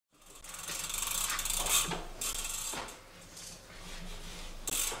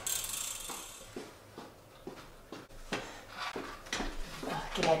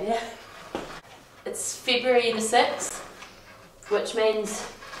okay there. It's February the 6th, which means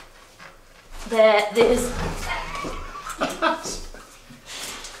that there's...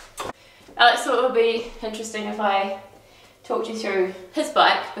 Alex thought it would be interesting if I talked you through his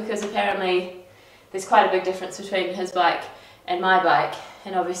bike, because apparently there's quite a big difference between his bike and my bike,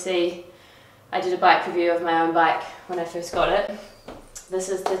 and obviously I did a bike review of my own bike when I first got it. This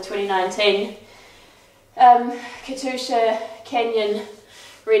is the 2019 Katusha Canyon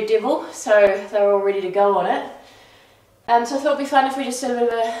Red Devil, so they're all ready to go on it. So I thought it would be fun if we just did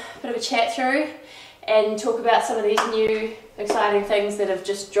a bit of a chat through and talk about some of these new exciting things that have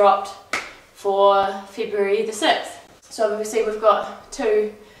just dropped for February the 6th. So obviously we've got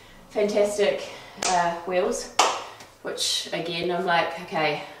two fantastic wheels, which again I'm like,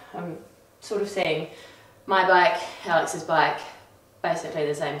 okay, I'm sort of seeing my bike, Alex's bike, basically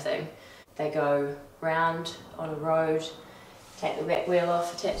the same thing. They go round on a road, take the back wheel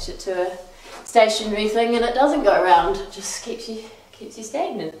off, attach it to a stationary thing, and it doesn't go around, it just keeps you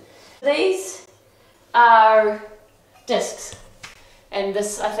stagnant. These are discs, and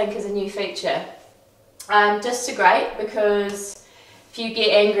this I think is a new feature. Discs are great because if you get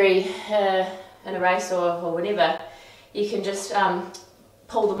angry in a race or whatever, you can just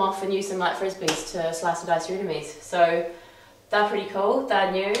pull them off and use them like frisbees to slice and dice your enemies. So they're pretty cool,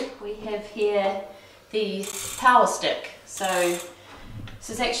 they're new. We have here the power stick. So this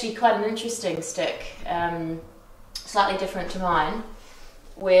is actually quite an interesting stick, slightly different to mine,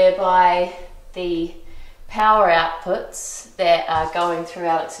 whereby the power outputs that are going through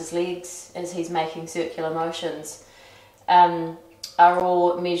Alex's legs as he's making circular motions are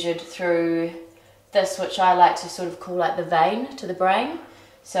all measured through this, which I like to sort of call like the vein to the brain.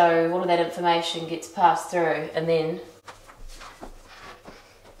 So all of that information gets passed through, and then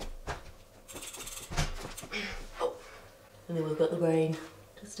we've got the brain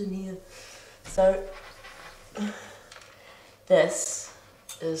just in here. So this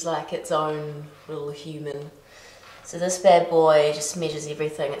is like its own little human. So this bad boy just measures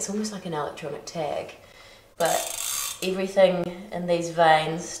everything. It's almost like an electronic tag, but everything in these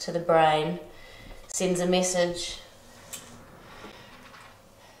veins to the brain sends a message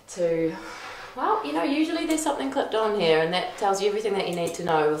to, well, you know, usually there's something clipped on here and that tells you everything that you need to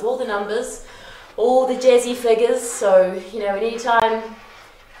know with all the numbers, all the jazzy figures. So, you know, anytime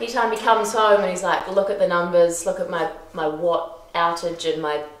he comes home and he's like, look at the numbers, look at my watt outage and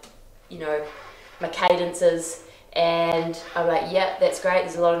my, you know, my cadences, and I'm like, yeah, that's great,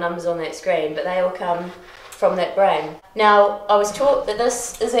 there's a lot of numbers on that screen, but they all come from that brain. Now, I was taught that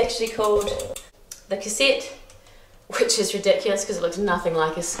this is actually called the cassette, which is ridiculous because it looks nothing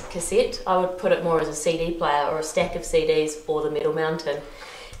like a cassette. I would put it more as a CD player or a stack of CDs or the Metal Mountain.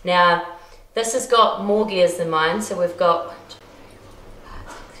 Now, this has got more gears than mine, so we've got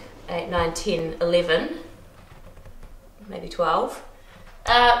 8, 9, 10, 11, maybe 12.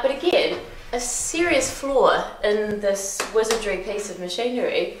 But again, a serious flaw in this wizardry piece of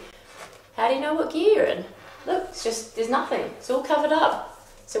machinery. How do you know what gear you're in? Look, it's just, there's nothing. It's all covered up.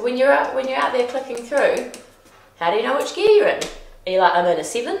 So when you're out there clicking through, how do you know which gear you're in? Are you like, I'm in a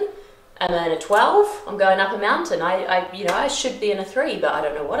 7, I'm in a 12, I'm going up a mountain. You know, I should be in a 3, but I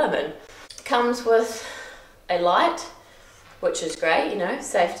don't know what I'm in. It comes with a light, which is great, you know,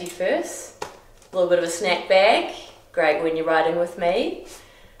 safety first. A little bit of a snack bag, great when you're riding with me.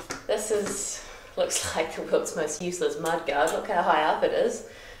 This looks like the world's most useless mud guard. Look how high up it is.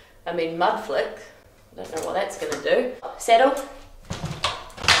 I mean, mud flick, I don't know what that's going to do. Saddle.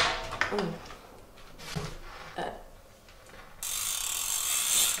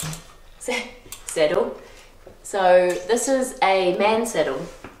 Saddle. So this is a man saddle,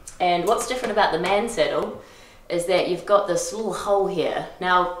 and what's different about the man saddle is that you've got this little hole here.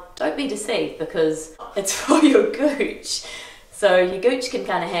 Now don't be deceived because it's for your gooch, so your gooch can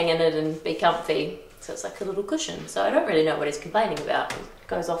kind of hang in it and be comfy, so it's like a little cushion. So I don't really know what he's complaining about. He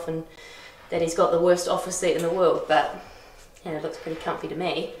goes off and that he's got the worst office seat in the world, but yeah, it looks pretty comfy to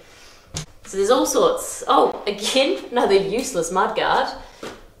me. So there's all sorts. Oh, again, another useless mud guard.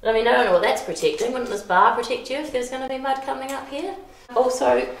 I mean, I don't know what that's protecting. Wouldn't this bar protect you if there's going to be mud coming up here?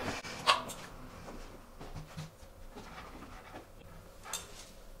 Also,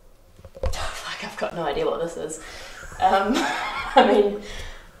 like I've got no idea what this is. I mean,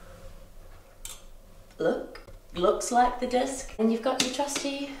 looks like the disc. And you've got your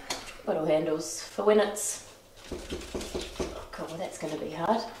trusty bottle handles for when it's, oh god, well that's going to be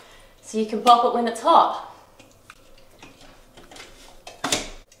hard. So you can pop it when it's hot.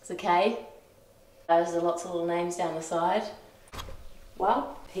 It's okay. There's lots of little names down the side.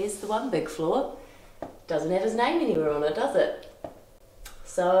 Well, here's the one big flaw. Doesn't have his name anywhere on it, does it?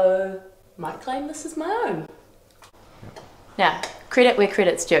 So, might claim this as my own. Now, credit where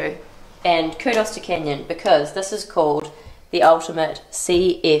credit's due, and kudos to Canyon, because this is called the Ultimate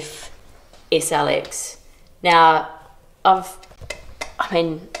CF SLX. Now, I'd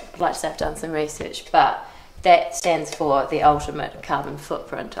like to say I've done some research, but that stands for the ultimate carbon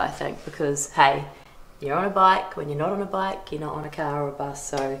footprint, I think, because hey, you're on a bike. When you're not on a bike, you're not on a car or a bus,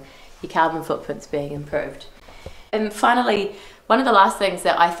 so your carbon footprint's being improved. And finally, one of the last things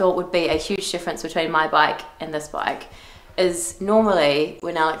that I thought would be a huge difference between my bike and this bike is normally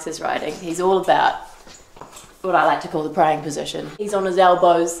when Alex is riding, he's all about what I like to call the praying position. He's on his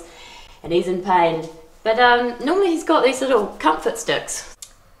elbows and he's in pain, but normally he's got these little comfort sticks.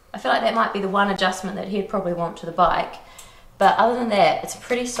 I feel like that might be the one adjustment that he'd probably want to the bike, but other than that, it's a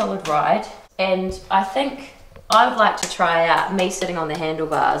pretty solid ride, and I think I would like to try out me sitting on the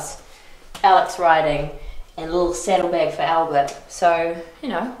handlebars, Alex riding, and a little saddlebag for Albert. So, you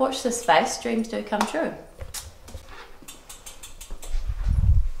know, watch this space, dreams do come true.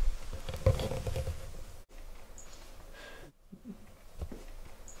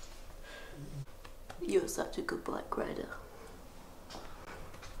 You're such a good bike rider.